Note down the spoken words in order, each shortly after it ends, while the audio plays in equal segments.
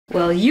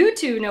Well, you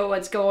two know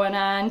what's going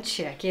on.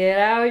 Check it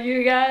out,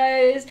 you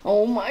guys.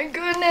 Oh my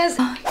goodness.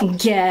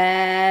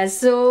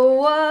 Guess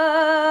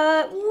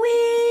what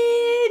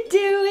we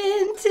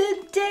doing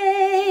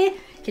today?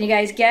 Can you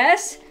guys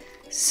guess?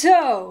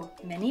 So,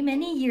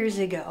 many years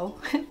ago,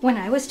 when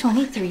I was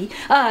 23,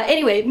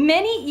 anyway,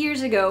 many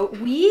years ago,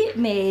 we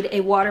made a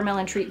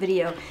watermelon treat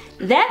video.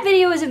 That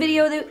video is a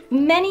video that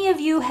many of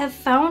you have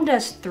found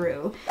us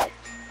through.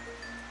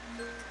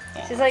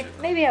 She's like,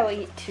 maybe I will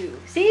eat two.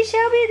 See,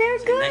 Shelby, they're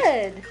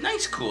good.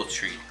 Nice cool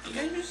treat. You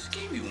guys just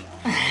gave me one.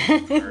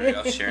 Alright,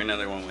 I'll share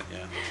another one with you.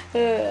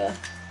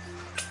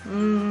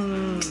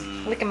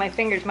 Look at my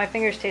fingers. My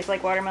fingers taste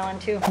like watermelon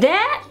too.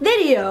 That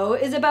video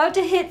is about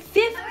to hit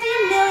 50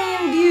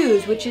 million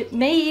views, which it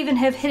may even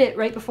have hit it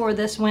right before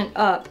this went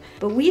up.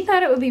 But we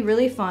thought it would be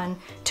really fun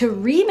to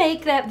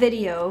remake that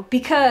video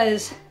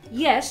because,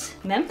 yes,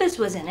 Memphis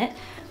was in it,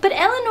 but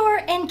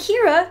Eleanor and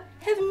Kira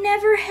have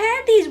never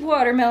had these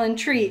watermelon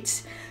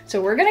treats. So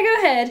we're gonna go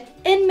ahead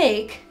and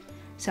make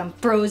some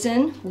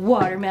frozen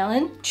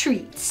watermelon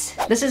treats.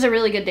 This is a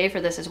really good day for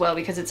this as well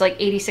because it's like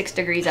 86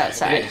 degrees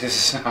outside. It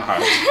is.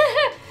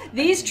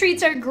 These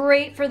treats are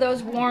great for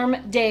those warm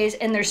days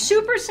and they're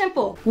super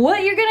simple.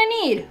 What you're gonna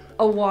need: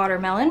 a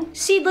watermelon,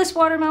 seedless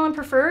watermelon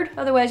preferred,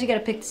 otherwise you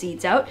gotta pick the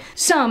seeds out.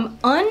 Some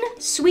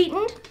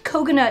unsweetened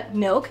coconut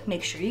milk.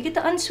 Make sure you get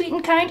the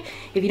unsweetened kind.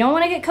 If you don't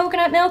wanna get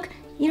coconut milk,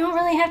 you don't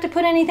really have to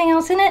put anything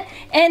else in it.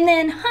 And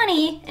then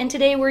honey, and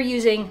today we're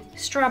using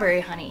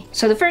strawberry honey.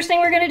 So the first thing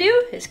we're gonna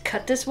do is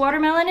cut this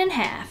watermelon in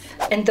half.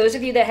 And those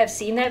of you that have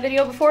seen that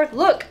video before,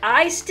 look,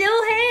 I still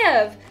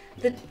have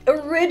the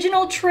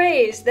original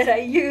trays that I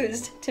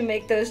used to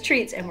make those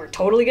treats, and we're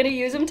totally gonna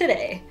use them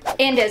today.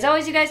 And as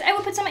always, you guys, I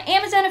will put some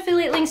Amazon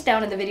affiliate links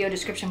down in the video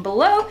description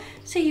below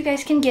so you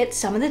guys can get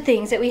some of the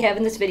things that we have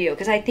in this video,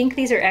 because I think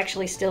these are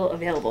actually still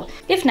available.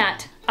 If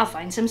not, I'll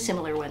find some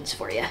similar ones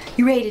for you.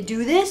 You ready to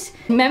do this?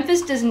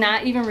 Memphis does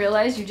not even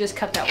realize you just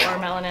cut that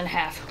watermelon in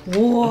half.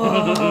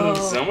 Whoa.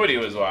 Somebody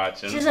was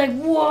watching. She's like,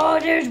 whoa,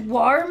 there's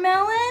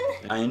watermelon?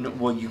 I know,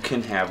 well, you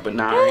can have, but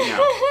not right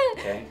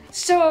now, okay?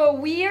 So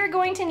we are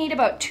going to need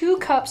about 2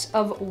 cups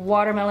of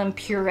watermelon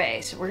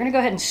puree. So we're gonna go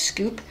ahead and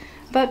scoop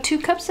about 2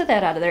 cups of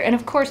that out of there. And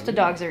of course the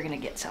dogs are gonna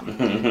get some,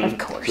 of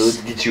course. So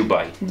let's get you a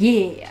bite.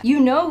 Yeah. You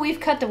know we've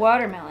cut the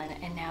watermelon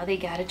and now they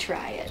gotta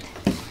try it.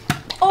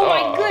 Oh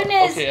my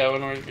goodness! Okay,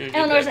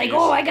 Eleanor's like,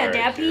 oh, I got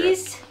that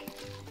piece.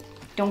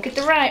 Don't get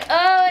the rind.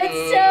 Oh,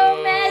 it's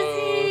so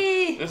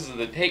messy. This is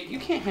the take. You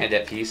can't have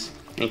that piece.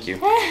 Thank you.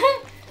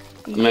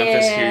 Yeah.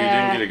 Memphis, here, you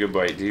didn't get a good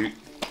bite, dude.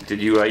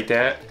 Did you like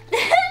that?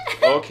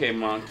 Okay,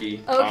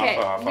 monkey. Okay,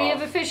 off. we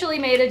have officially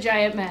made a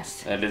giant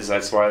mess.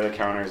 That's why the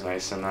counter is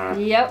nice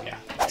and Yep. Yeah.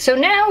 So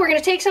now we're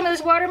gonna take some of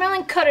this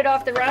watermelon, cut it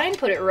off the rind,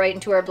 put it right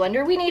into our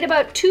blender. We need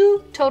about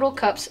 2 total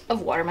cups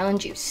of watermelon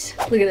juice.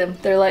 Look at them,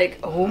 they're like,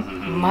 oh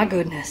my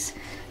goodness.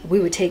 We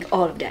would take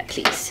all of that,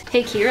 please.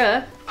 Hey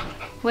Kira,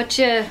 what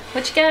you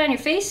got on your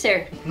face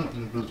there?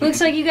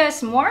 Looks like you got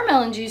some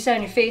watermelon juice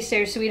on your face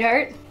there,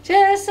 sweetheart.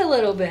 Just a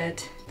little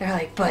bit. They're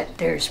like, but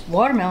there's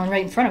watermelon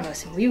right in front of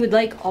us and we would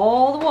like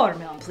all the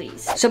watermelon,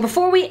 please. So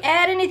before we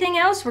add anything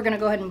else, we're gonna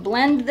go ahead and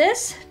blend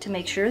this to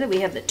make sure that we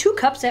have the 2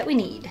 cups that we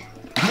need.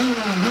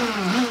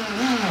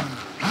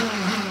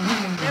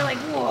 They're like,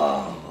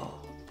 whoa.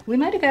 We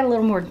might have got a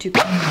little more than 2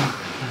 cups.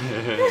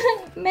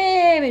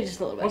 Maybe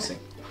just a little bit. We'll see.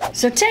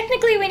 So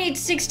technically we need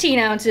 16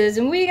 ounces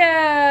and we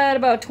got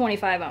about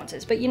 25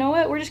 ounces. But you know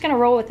what? We're just gonna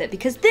roll with it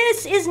because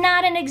this is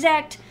not an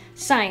exact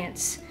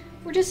science.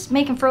 We're just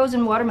making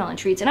frozen watermelon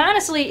treats. And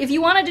honestly, if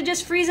you wanted to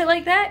just freeze it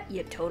like that,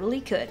 you totally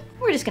could.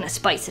 We're just gonna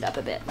spice it up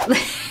a bit.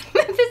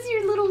 Memphis,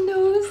 your little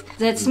nose. Does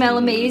that smell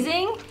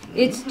amazing?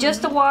 It's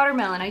just a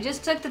watermelon. I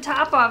just took the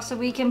top off so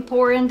we can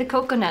pour in the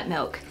coconut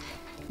milk.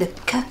 The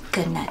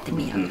coconut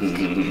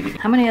milk.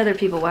 How many other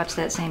people watch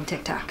that same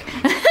TikTok?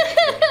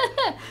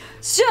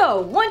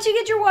 So, once you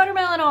get your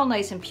watermelon all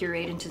nice and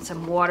pureed into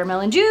some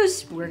watermelon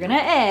juice, we're gonna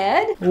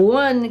add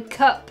 1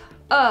 cup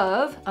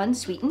of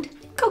unsweetened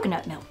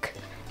coconut milk.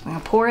 We're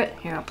gonna pour it,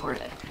 here I'll pour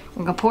it.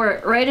 We're gonna pour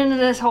it right into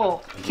this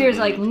hole. Kira's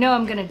like, no,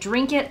 I'm gonna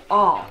drink it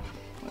all.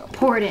 We're gonna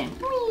pour it in.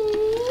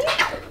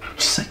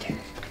 Just like it.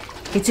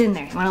 It's in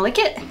there, you wanna lick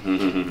it?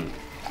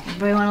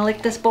 Everybody wanna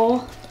lick this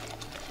bowl?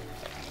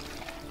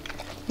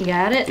 You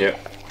got it? Yep.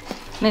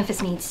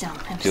 Memphis needs some.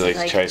 Memphis Do you like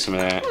is to try some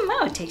of that?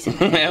 I would take some of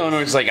that.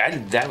 Eleanor's like,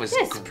 that was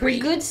That's great. pretty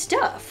good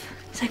stuff.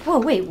 It's like, whoa,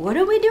 wait, what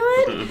are we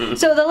doing?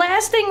 So the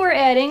last thing we're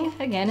adding,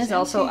 again, is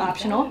also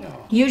optional.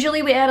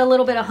 Usually we add a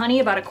little bit of honey,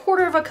 about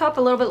 1/4 cup,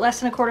 a little bit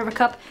less than 1/4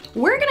 cup.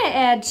 We're gonna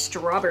add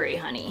strawberry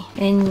honey.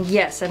 And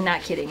yes, I'm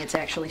not kidding, it's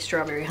actually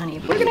strawberry honey.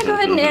 We're gonna go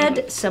ahead and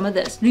add some of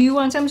this. Do you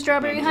want some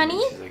strawberry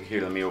honey? She's like,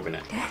 here, let me open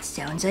it. That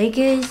sounds like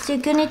it's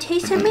gonna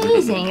taste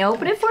amazing.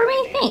 Open it for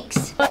me,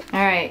 thanks. All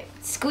right,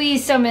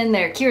 squeeze some in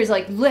there. Kira's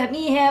like, let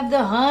me have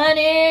the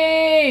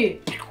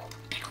honey.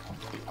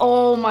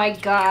 Oh my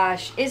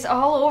gosh, it's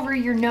all over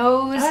your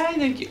nose. I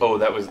think, oh,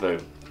 that's the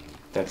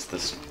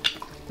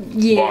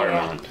Yeah.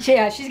 watermelon.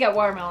 Yeah, she's got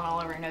watermelon all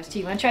over her nose too.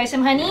 You wanna try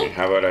some honey?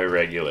 How about I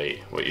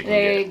regulate what you can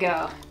There get? you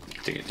go.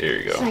 There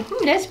you go. She's like,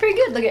 that's pretty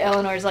good. Look at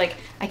Eleanor's like,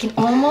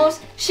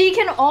 she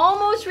can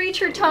almost reach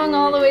her tongue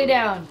all the way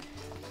down.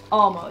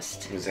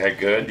 Almost. Is that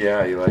good?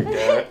 Yeah, you like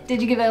that?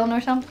 Did you give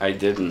Eleanor some? I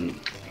didn't.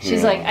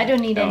 She's like, I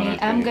don't need any.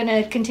 I'm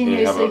gonna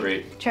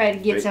continuously try to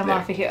get some there.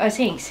 off of here. Oh,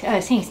 thanks.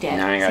 Thanks, Dad.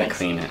 Now I gotta Thanks.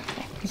 clean it.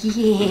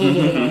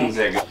 Yeah. Is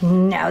that good?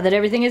 Now that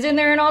everything is in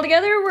there and all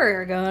together,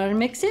 we're gonna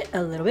mix it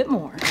a little bit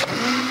more.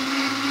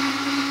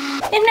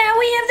 And now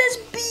we have this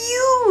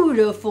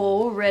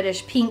beautiful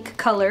reddish pink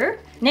color.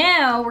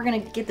 Now we're gonna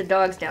get the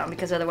dogs down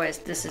because otherwise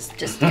this is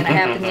just gonna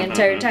happen the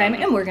entire time,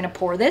 and we're gonna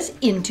pour this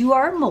into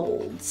our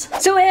molds.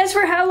 So as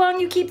for how long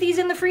you keep these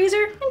in the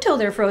freezer, until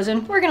they're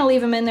frozen, we're gonna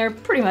leave them in there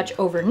pretty much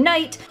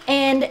overnight.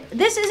 And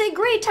this is a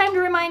great time to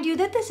remind you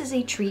that this is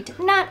a treat,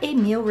 not a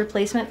meal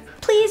replacement.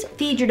 Please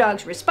feed your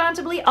dogs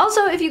responsibly.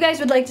 Also, if you guys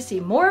would like to see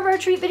more of our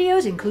treat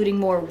videos, including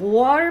more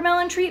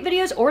watermelon treat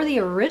videos or the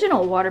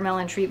original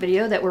watermelon treat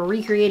video that we're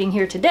recreating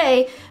here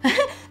today,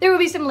 there will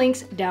be some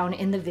links down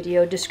in the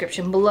video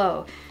description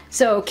below.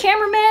 So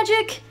camera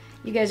magic,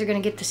 you guys are gonna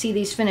get to see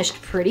these finished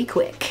pretty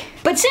quick.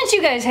 But since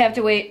you guys have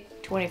to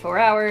wait 24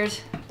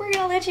 hours, we're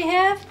gonna let you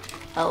have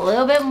a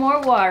little bit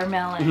more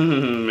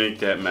watermelon. Make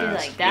that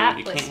mess. She's like,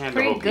 that was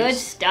pretty good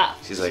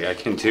stuff. She's like, I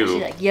can too.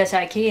 She's like, yes,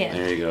 I can.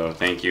 There you go.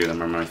 Thank you.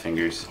 Them are my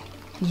fingers.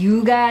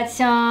 You got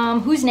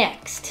some. Who's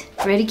next?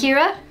 Ready,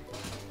 Kira?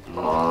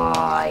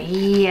 Oh,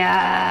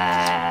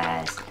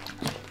 yes.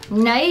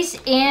 Nice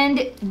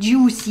and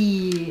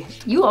juicy.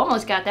 You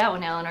almost got that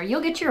one, Eleanor. You'll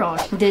get your own.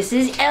 This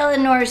is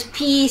Eleanor's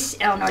piece.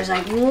 Eleanor's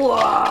like,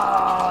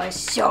 whoa,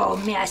 so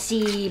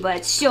messy,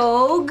 but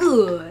so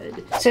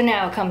good. So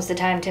now comes the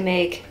time to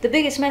make the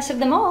biggest mess of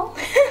them all.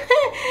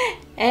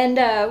 And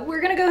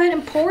we're gonna go ahead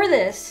and pour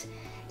this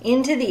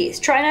into these.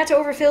 Try not to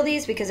overfill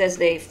these because as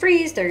they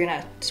freeze, they're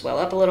gonna swell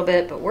up a little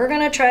bit, but we're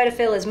gonna try to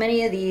fill as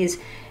many of these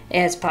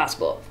as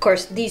possible. Of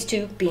course, these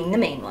two being the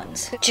main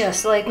ones.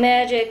 Just like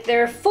magic,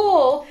 they're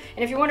full.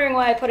 And if you're wondering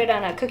why I put it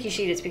on a cookie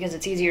sheet, it's because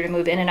it's easier to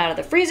move in and out of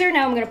the freezer.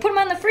 Now I'm gonna put them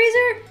on the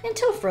freezer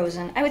until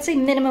frozen. I would say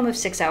minimum of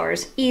 6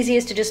 hours.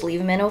 Easiest to just leave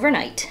them in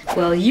overnight.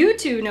 Well, you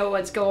two know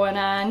what's going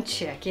on.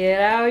 Check it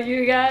out,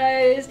 you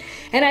guys.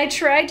 And I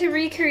tried to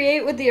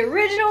recreate what the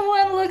original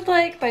one looked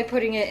like by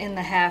putting it in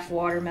the half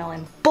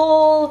watermelon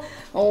bowl.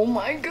 Oh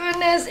my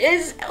goodness,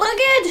 look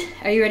it!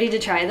 Are you ready to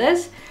try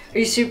this? Are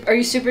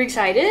you super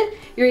excited?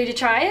 You ready to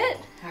try it?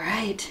 All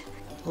right,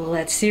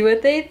 let's see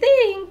what they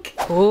think.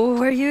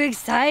 Oh, are you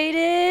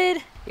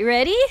excited? You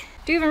ready?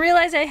 Do you even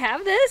realize I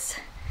have this?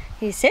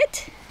 Can you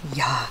sit?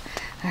 Yeah.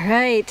 All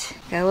right,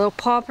 got a little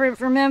paw print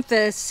from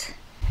Memphis.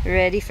 You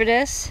ready for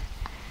this?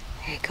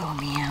 Here you go,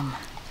 ma'am.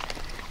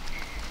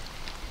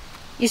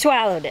 You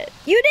swallowed it.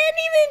 You didn't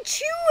even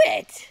chew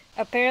it.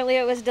 Apparently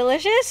it was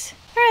delicious.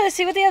 All right, let's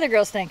see what the other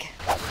girls think.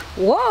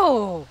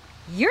 Whoa,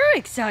 you're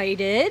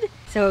excited.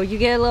 So you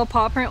get a little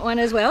paw print one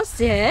as well.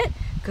 Sit.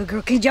 Good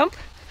girl, can you jump?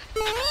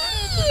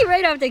 Whee!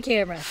 Right off the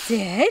camera.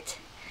 Sit.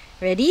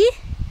 Ready?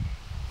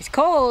 It's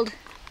cold.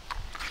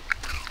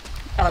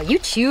 Oh, you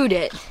chewed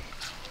it.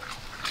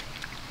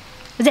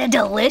 Was that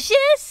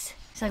delicious?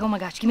 It's like, oh my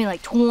gosh, give me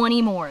like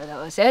 20 more of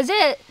those. That's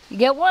it. You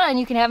get one,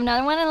 you can have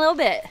another one in a little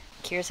bit.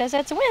 Kira says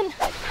that's a win.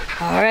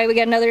 All right, we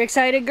got another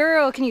excited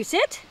girl. Can you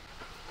sit?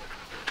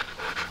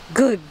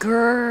 Good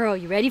girl.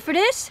 You ready for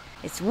this?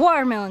 It's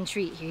watermelon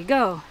treat. Here you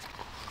go.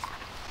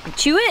 You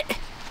chew it.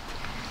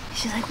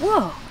 She's like,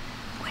 whoa,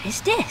 what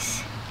is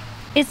this?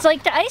 It's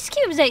like the ice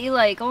cubes that you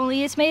like,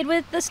 only it's made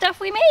with the stuff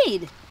we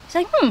made. She's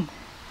like,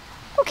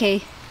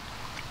 okay.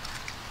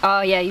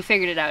 Oh yeah, you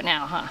figured it out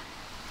now, huh?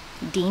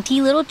 Dainty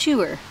little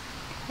chewer.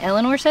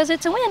 Eleanor says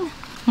it's a win.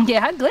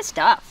 Yeah, good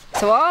stuff.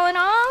 So all in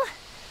all,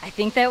 I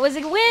think that was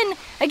a win.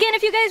 Again,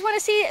 if you guys want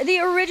to see the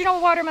original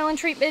watermelon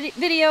treat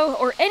video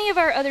or any of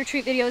our other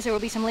treat videos, there will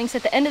be some links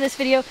at the end of this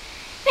video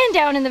and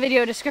down in the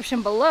video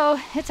description below.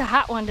 It's a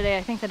hot one today.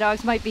 I think the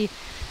dogs might be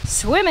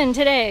swimming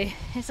today.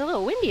 It's a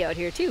little windy out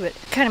here too, but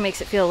kind of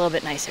makes it feel a little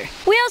bit nicer.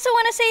 We also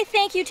want to say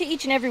thank you to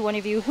each and every one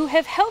of you who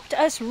have helped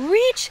us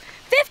reach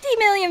 50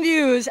 million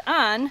views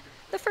on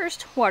the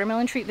first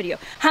watermelon treat video.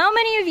 How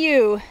many of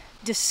you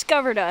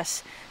discovered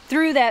us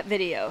through that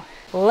video?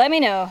 Let me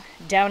know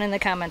down in the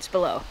comments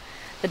below.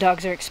 The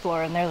dogs are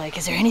exploring. They're like,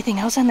 is there anything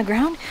else on the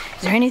ground?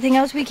 Is there anything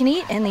else we can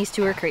eat? And these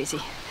two are crazy.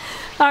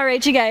 All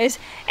right, you guys,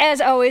 as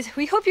always,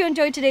 we hope you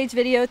enjoyed today's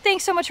video.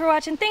 Thanks so much for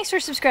watching. Thanks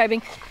for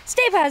subscribing.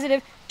 Stay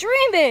positive,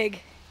 dream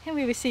big, and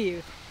we will see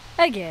you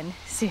again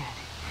soon.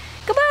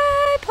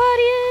 Goodbye,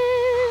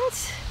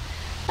 audience.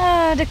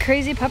 The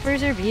crazy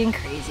puppers are being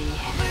crazy.